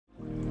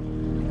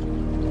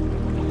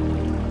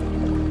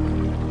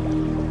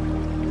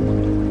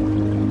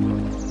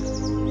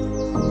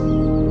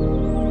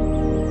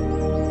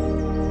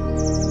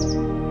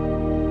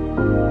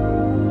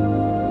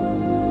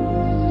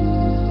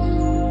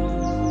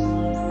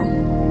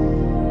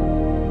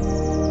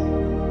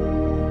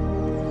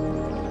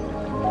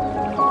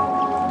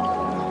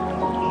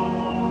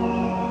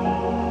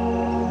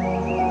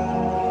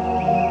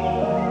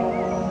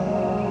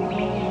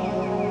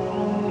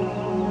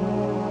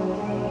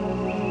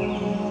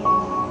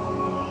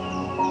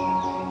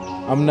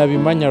I'm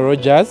Nabimanya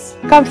Rodgers.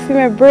 Come see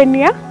me,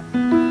 Bronia.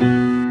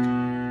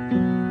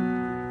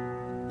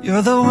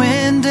 You're the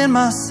wind in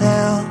my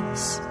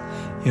sails.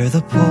 You're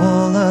the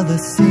pull of the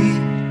sea.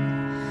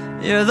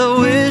 You're the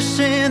wish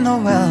in the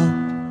well.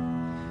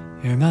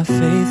 You're my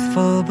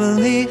faithful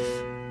belief.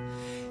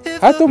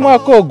 Hatu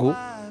mwakogu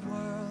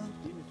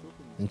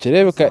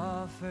nchirebeka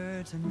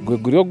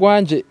gweguryo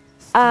gwanje.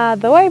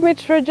 The way I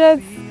met Rodgers,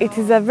 it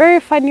is a very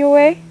funny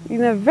way,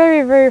 in a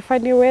very, very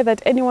funny way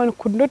that anyone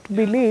could not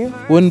believe.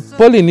 When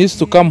Pauline used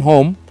to come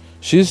home,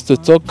 she used to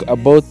talk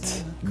about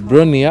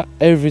Bronia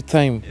every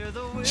time.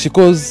 She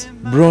calls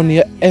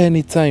Bronia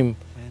anytime,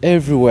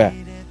 everywhere.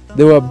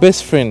 They were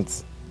best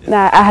friends.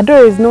 I had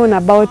always known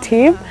about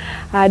him.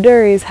 I had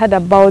always heard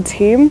about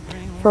him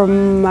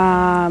from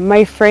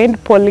my friend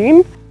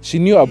Pauline. She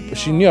knew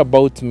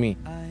about me,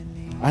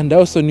 and I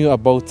also knew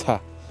about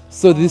her.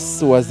 So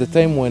this was the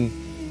time when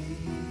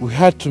we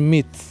had to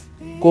meet.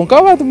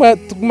 Konka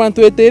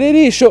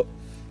tumantuetererisho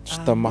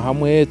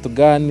tutamahamwe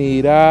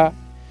tuganira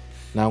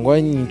nangwa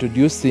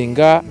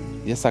introducinga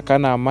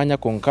yesakana amanya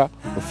konka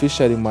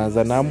officially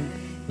mazanamu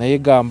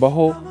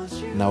nayegambaho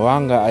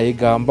nawanga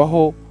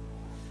ayegambaho,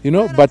 you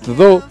know, but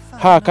though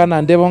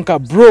kana ndeba nka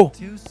bro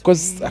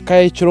because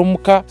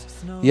akayichiromuka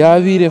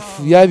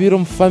yabire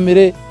mu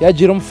family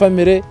yagira mu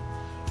family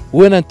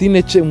wena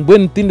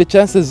ntinde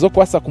chances zo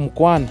kwasa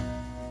kumukwana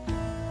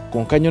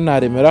konka nyo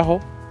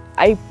naremeraho.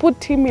 I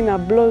put him in a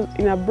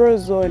bro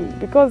zone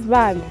because,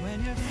 man,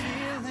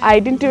 I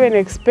didn't even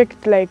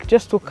expect like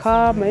just to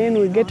come and then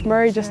we get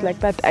married just like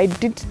that. I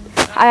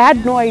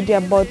had no idea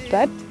about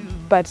that,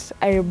 but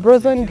I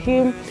brozoned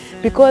him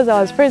because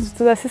I was friends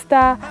with the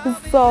sister.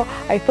 So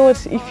I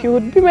thought if he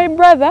would be my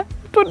brother,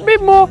 it would be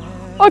more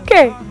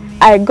okay.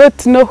 I got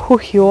to know who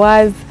he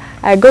was.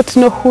 I got to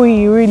know who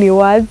he really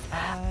was.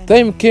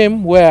 Time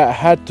came where I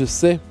had to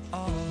say,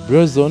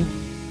 brozone,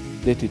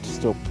 let it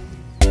stop.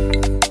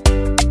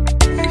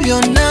 Your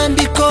name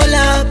be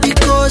cola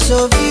because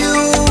of you,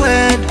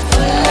 and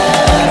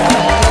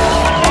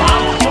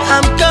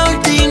I'm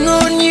counting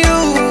on you.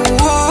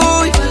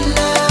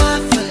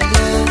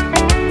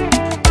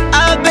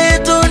 I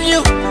bet on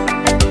you,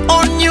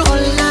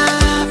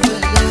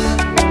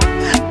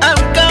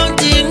 I'm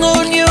counting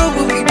on you.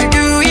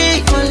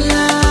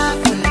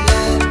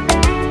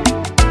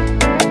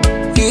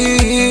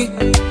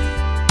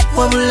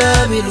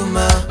 Wabula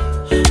biluma,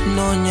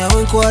 nonya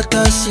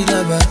wenkwata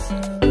silaba.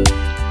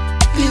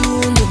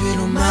 Bihundu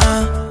biluma,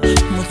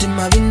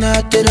 mutima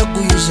binatera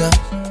kuyuza.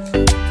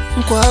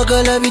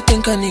 Nkwagala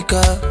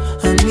bitenkanika,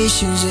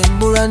 ambitions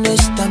embura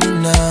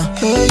nestamina.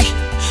 Hey,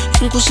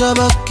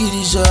 nkusaba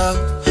kiriza,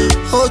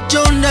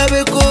 ojo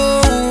ndabeko.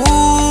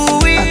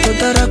 I thought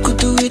that I could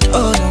do it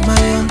all on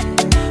my own.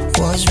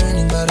 Was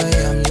winning but I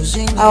am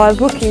losing. I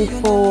was looking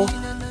for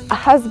a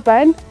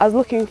husband, I was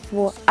looking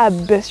for a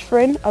best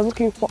friend, I was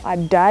looking for a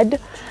dad,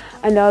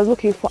 and I was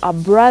looking for a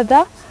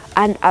brother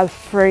and a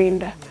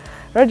friend.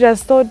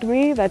 Rodgers told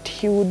me that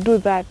he would do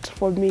that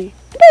for me.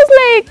 It was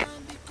like,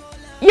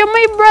 you're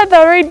my brother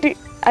already.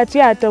 I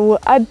will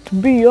add to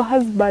be your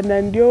husband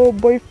and your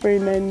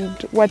boyfriend and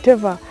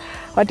whatever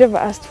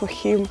asked for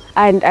him.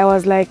 And I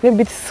was like,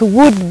 maybe this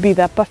would be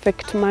the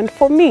perfect man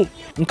for me.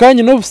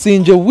 Nkanye no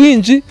businje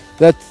winji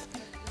that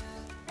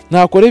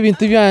nakora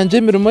ibintu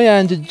byanje mirimo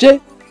yanje je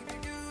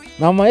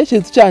mama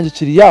yekintu cyanje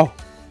kiri yaho.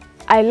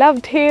 I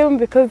loved him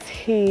because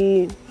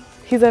he's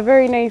a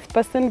very nice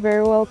person,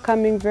 very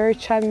welcoming, very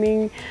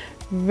charming,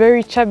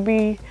 very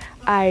chubby.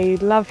 I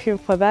love him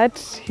for that.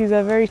 He's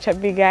a very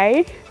chubby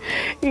guy.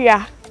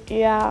 Yeah.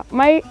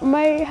 My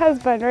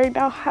husband right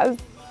now has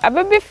a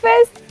baby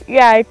face.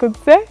 Yeah, I could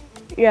say.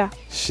 Yeah.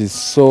 She's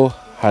so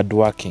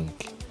hardworking.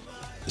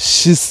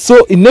 She's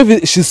so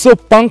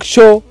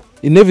punctual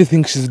in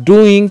everything she's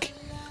doing.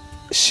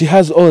 She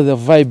has all the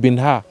vibe in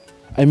her.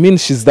 I mean,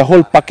 she's the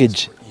whole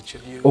package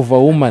of a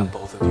woman.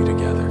 Both of you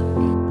together.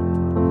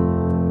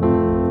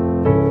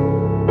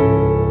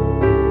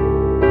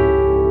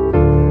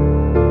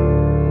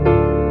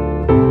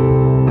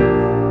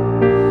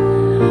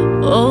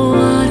 Oh,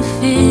 what a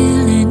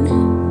feeling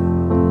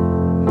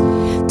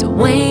to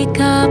wake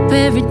up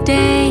every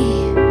day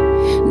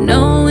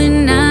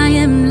knowing I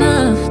am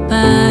loved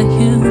by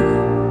you.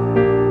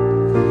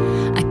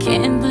 I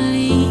can't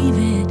believe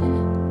it.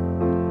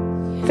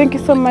 Thank you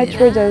so much,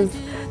 Rodgers,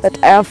 that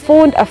I have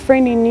found a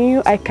friend in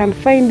you, I can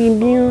find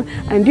in you,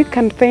 and you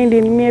can find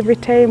in me. Every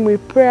time we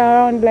pray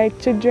around like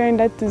children.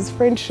 That is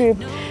friendship.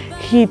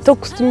 He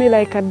talks to me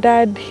like a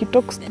dad, he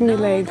talks to me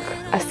like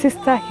a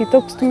sister, he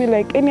talks to me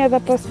like any other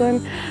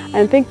person.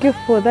 And thank you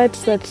for that,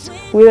 that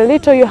with the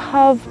little you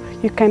have,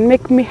 you can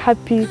make me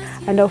happy,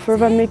 and I'll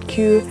forever make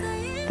you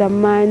the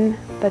man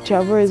that you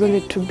have always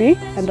wanted to be,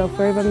 and I'll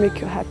forever make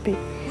you happy.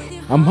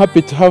 I'm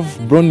happy to have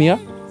Bronia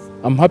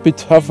I'm happy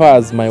to have her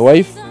as my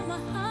wife.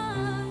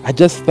 I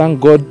just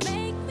thank God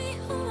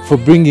for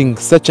bringing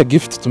such a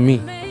gift to me.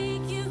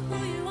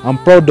 I'm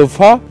proud of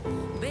her.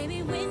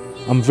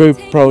 I'm very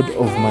proud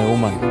of my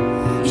woman.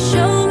 You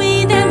show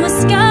me that my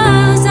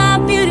scars are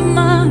beauty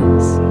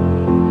marks.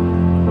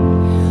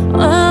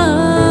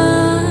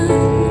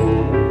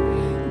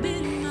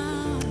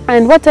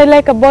 And what I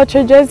like about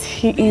Rodgers,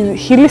 he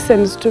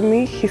listens to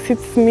me. He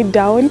sits me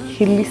down.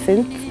 He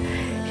listens.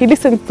 He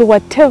listens to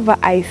whatever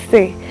I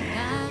say,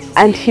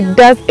 and he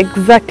does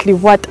exactly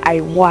what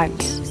I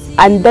want.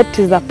 And that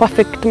is the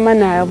perfect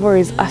man I have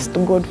always asked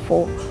God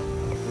for.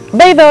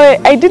 By the way,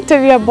 I did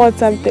tell you about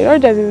something.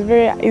 Rodgers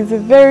is a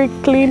very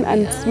clean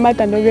and smart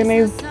and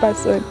organized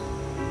person.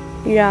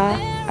 Yeah,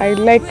 I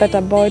like that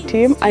about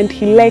him, and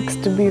he likes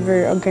to be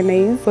very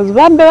organized. Because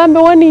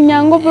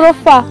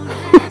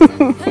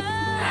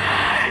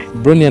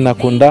Bronia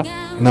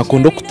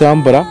nakunda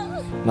kutambura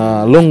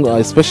na long,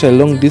 especially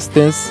long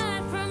distance.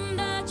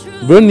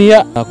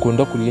 Bronia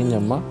nakunda kurya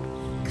inyama,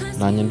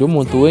 nanye ndi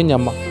umuntu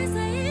w'enyama.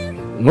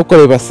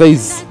 Nukoreba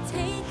size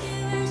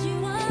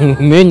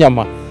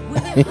n'enyama.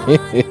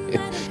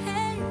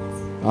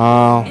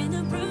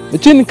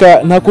 Ikindi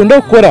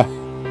nakunda gukora,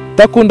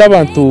 takunda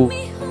abantu,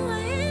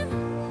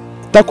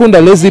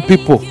 takunda lazy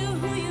people.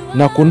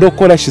 Nakunda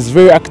gukora, she's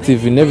very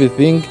active in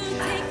everything.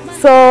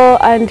 So,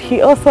 and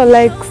he also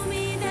likes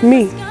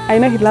me. I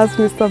know he loves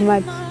me so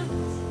much.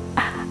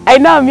 I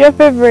know I'm your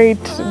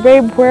favorite,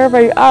 babe, wherever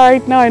you are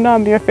right now. I know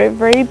I'm your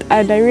favorite,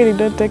 and I really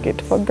don't take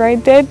it for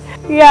granted.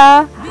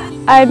 Yeah,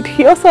 and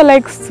he also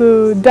likes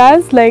to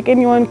dance, like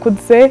anyone could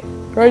say.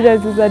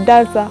 Rodgers is a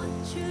dancer.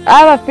 I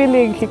have a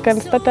feeling he can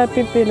start up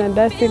people in a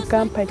dancing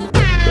company.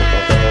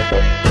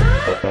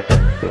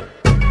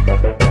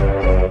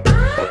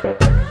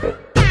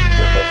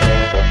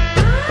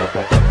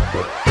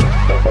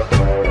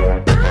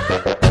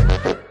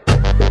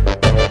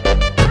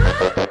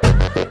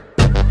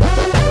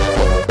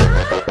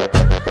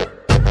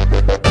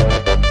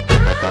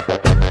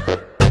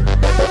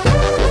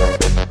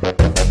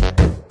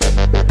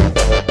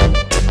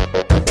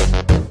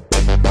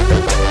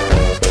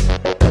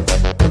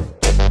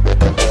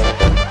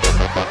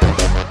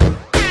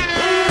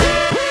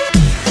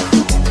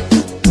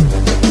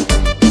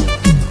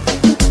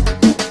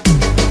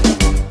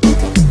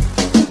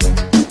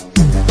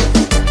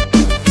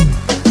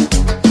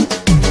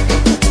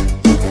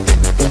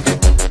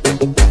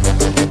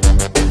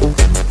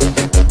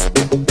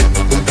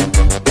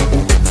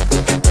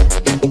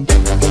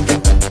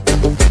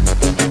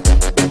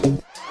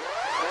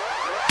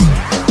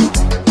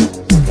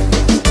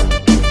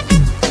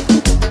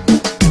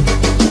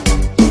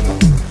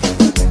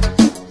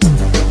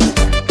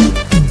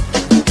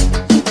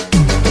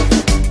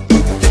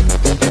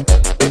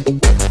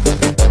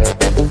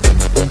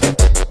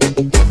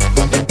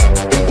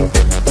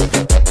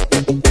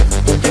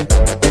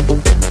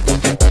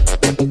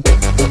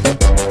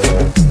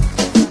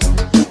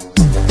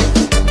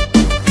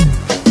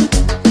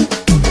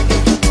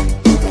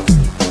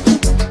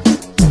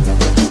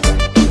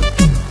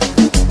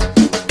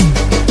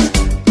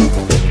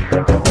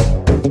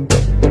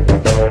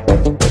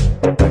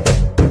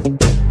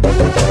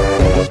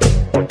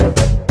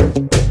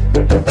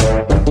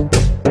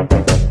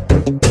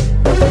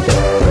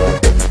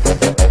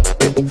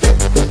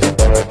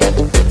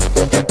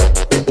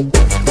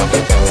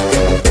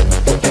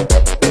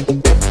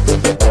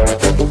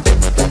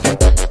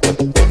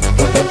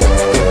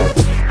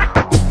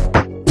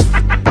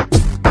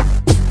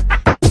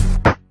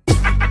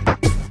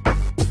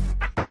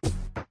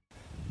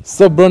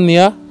 So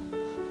Bronia,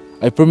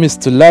 I promise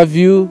to love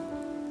you,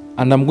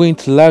 and I'm going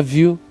to love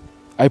you.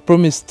 I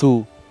promise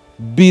to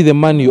be the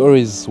man you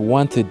always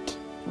wanted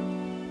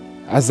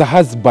as a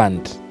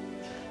husband.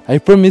 I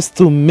promise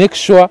to make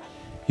sure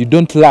you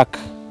don't lack.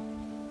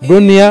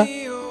 Bronia,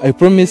 I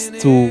promise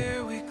to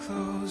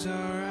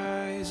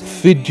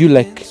feed you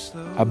like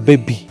a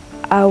baby.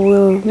 I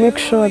will make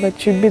sure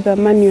that you be the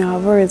man you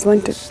have always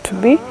wanted to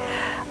be.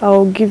 I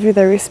will give you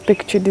the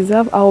respect you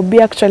deserve. I will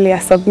be actually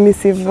a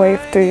submissive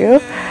wife to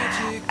you.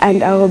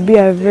 And I will be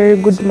a very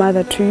good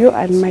mother to you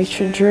and my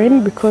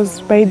children,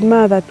 because my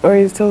mother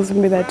always tells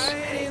me that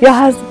your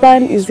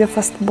husband is your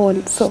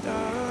firstborn. So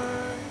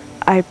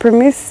I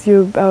promise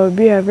you I will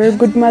be a very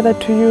good mother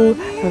to you,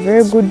 a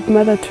very good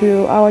mother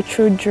to our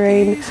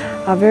children,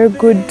 a very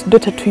good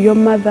daughter to your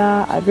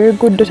mother, a very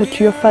good daughter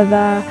to your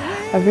father,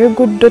 a very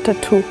good daughter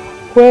to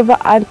whoever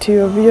auntie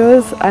of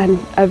yours, and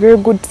a very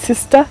good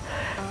sister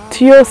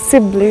to your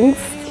siblings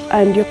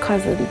and your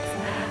cousins.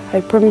 I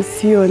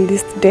promise you on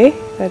this day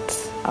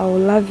that I will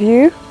love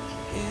you.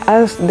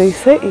 As they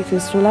say, it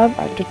is to love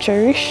and to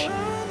cherish.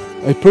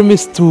 I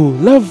promise to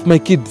love my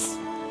kids,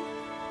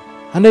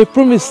 and I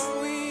promise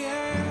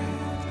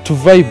to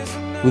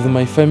vibe with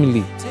my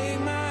family.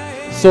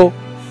 So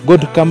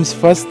God comes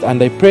first,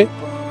 and I pray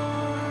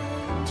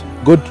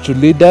God to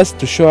lead us,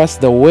 to show us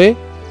the way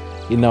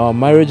in our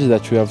marriage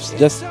that we have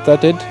just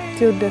started.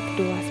 Till death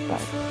do us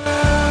part.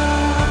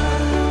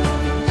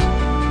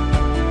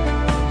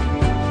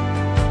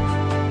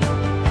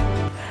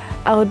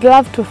 I would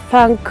love to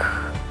thank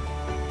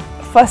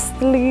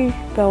firstly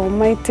the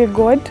Almighty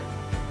God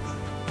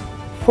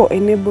for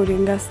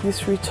enabling us to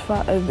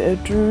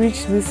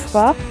reach this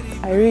far.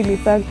 I really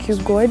thank you,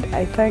 God.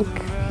 I thank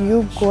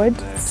you, God,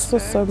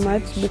 so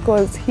much,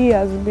 because He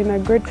has been a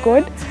great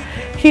God.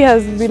 He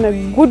has been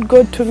a good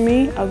God to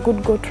me, a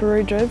good God to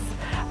Rodgers,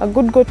 a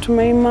good God to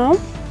my mom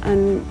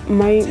and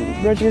my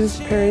Rodgers'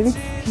 parents.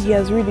 He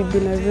has really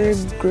been a very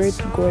great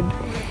God,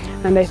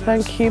 and I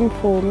thank Him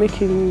for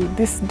making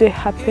this day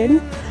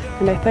happen.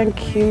 And I thank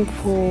Him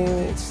for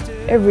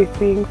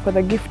everything, for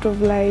the gift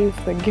of life,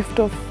 the gift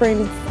of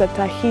friends that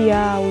are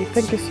here. We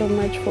thank you so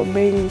much for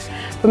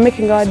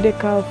making our day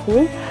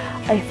colorful.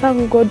 I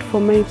thank God for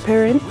my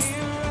parents.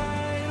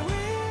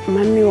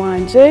 Mami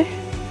wanje,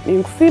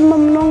 ninkusima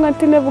mnonga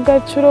ntine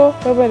bugachuro,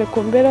 babare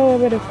kumbera,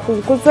 babare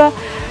kunkuza,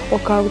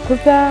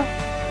 wakankuza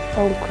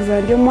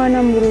ndio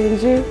mwana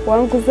murungi,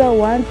 wanguza,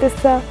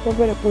 wantesa,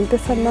 babare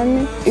kuntesa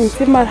mami.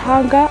 Insima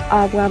hanga,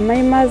 abwa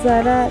maima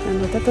zara,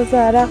 na tata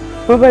zara,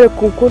 babare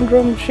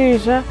kunkundro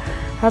mshija,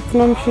 hati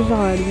no mshija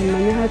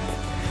wandimanya hati.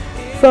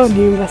 So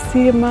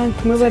nimbasima,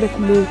 ntumabare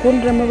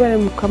kumunkundra, mabare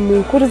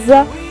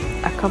mukamunkurza,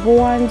 akaba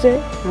wanje,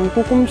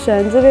 nankuku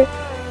mshanjire,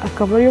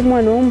 akaba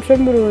y'umwana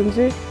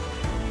w'umushomurungi,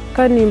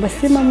 kandi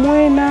nimbasima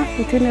mwena,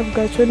 ntine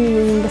bwacho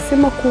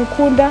nimbasima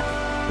kunkunda,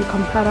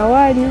 mukampara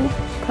wanyu,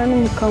 kandi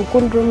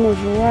mukankundra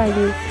umuju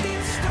wanyu.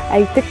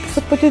 I take this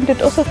opportunity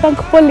to also thank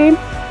Pauline.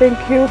 Thank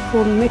you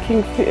for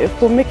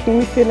making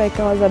me feel like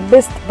I was the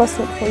best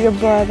person for your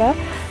brother.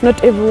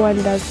 Not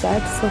everyone does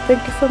that. So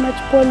thank you so much,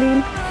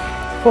 Pauline,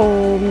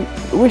 for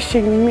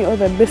wishing me all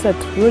the best that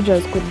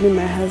Rodgers could be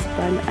my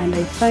husband. And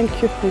I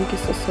thank you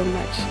so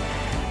much.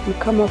 You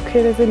come up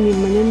here,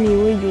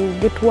 you'll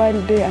get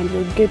one day and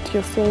you'll get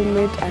your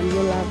soulmate and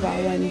your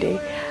lover one day.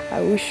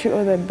 I wish you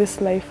all the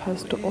best life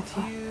has to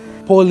offer.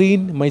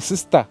 Pauline, my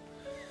sister.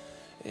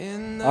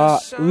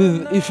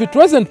 If it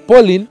wasn't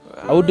Pauline,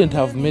 I wouldn't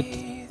have met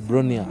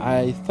Bronia.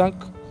 I thank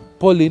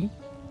Pauline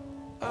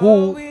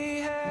who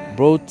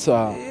brought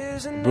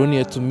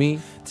Bronia to me.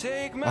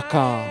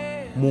 Aka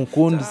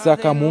munkundisa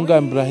aka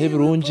munga mbrahe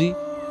birungi.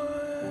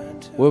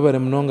 Webare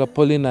mnonga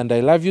Pauline, and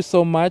I love you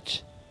so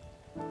much.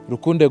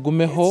 Rukunde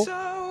gumeho.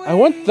 I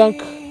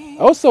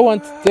also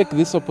want to take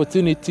this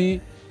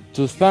opportunity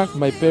to thank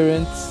my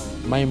parents,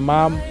 my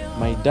mom,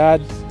 my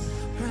dad,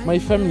 my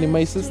family,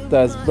 my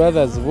sisters,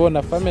 brothers,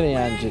 bona family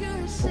yanje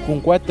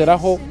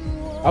ukunkwateraho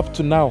up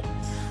to now.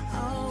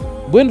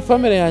 Bwen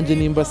family yanje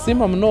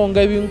nimbasima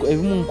mnonga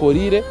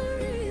ebimunkorire.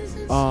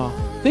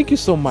 Thank you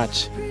so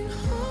much.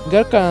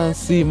 Ngaruka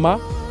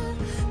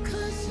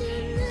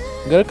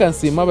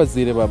nsima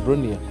bazire ba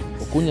Bronia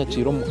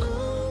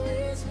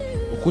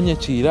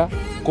okunyakira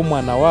ko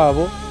mwana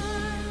wabo,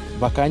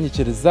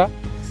 bakanyikiriza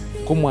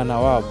ko mwana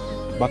wabo,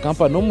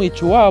 bakampa no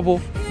mwici wabo.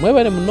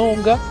 Mwebare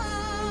mnonga,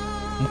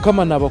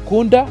 mukama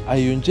nabakunda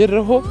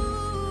ayongereho,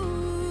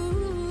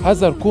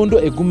 haza rukundo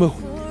egumeho.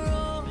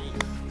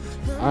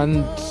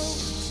 And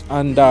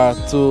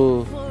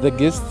to the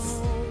guests,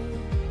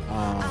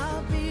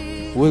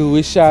 well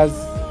wishers,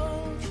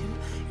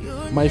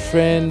 my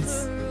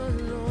friends,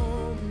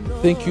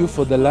 thank you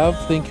for the love.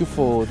 Thank you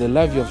for the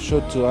love you have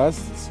showed to us.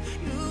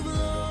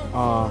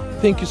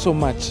 Thank you so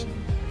much.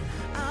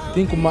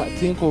 Think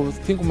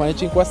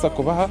manchi kwasa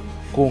kubaha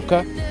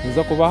konka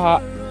nza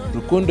kubaha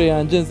rukundo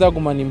yanje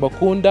nzaguma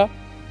nimbakunda.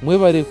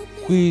 Mwebare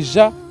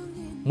kwija,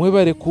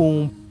 mwebare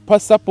kumpa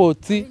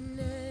support,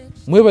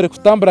 mwebare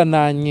kutambura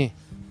nanye.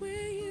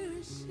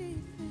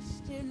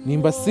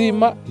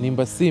 Nimbasima.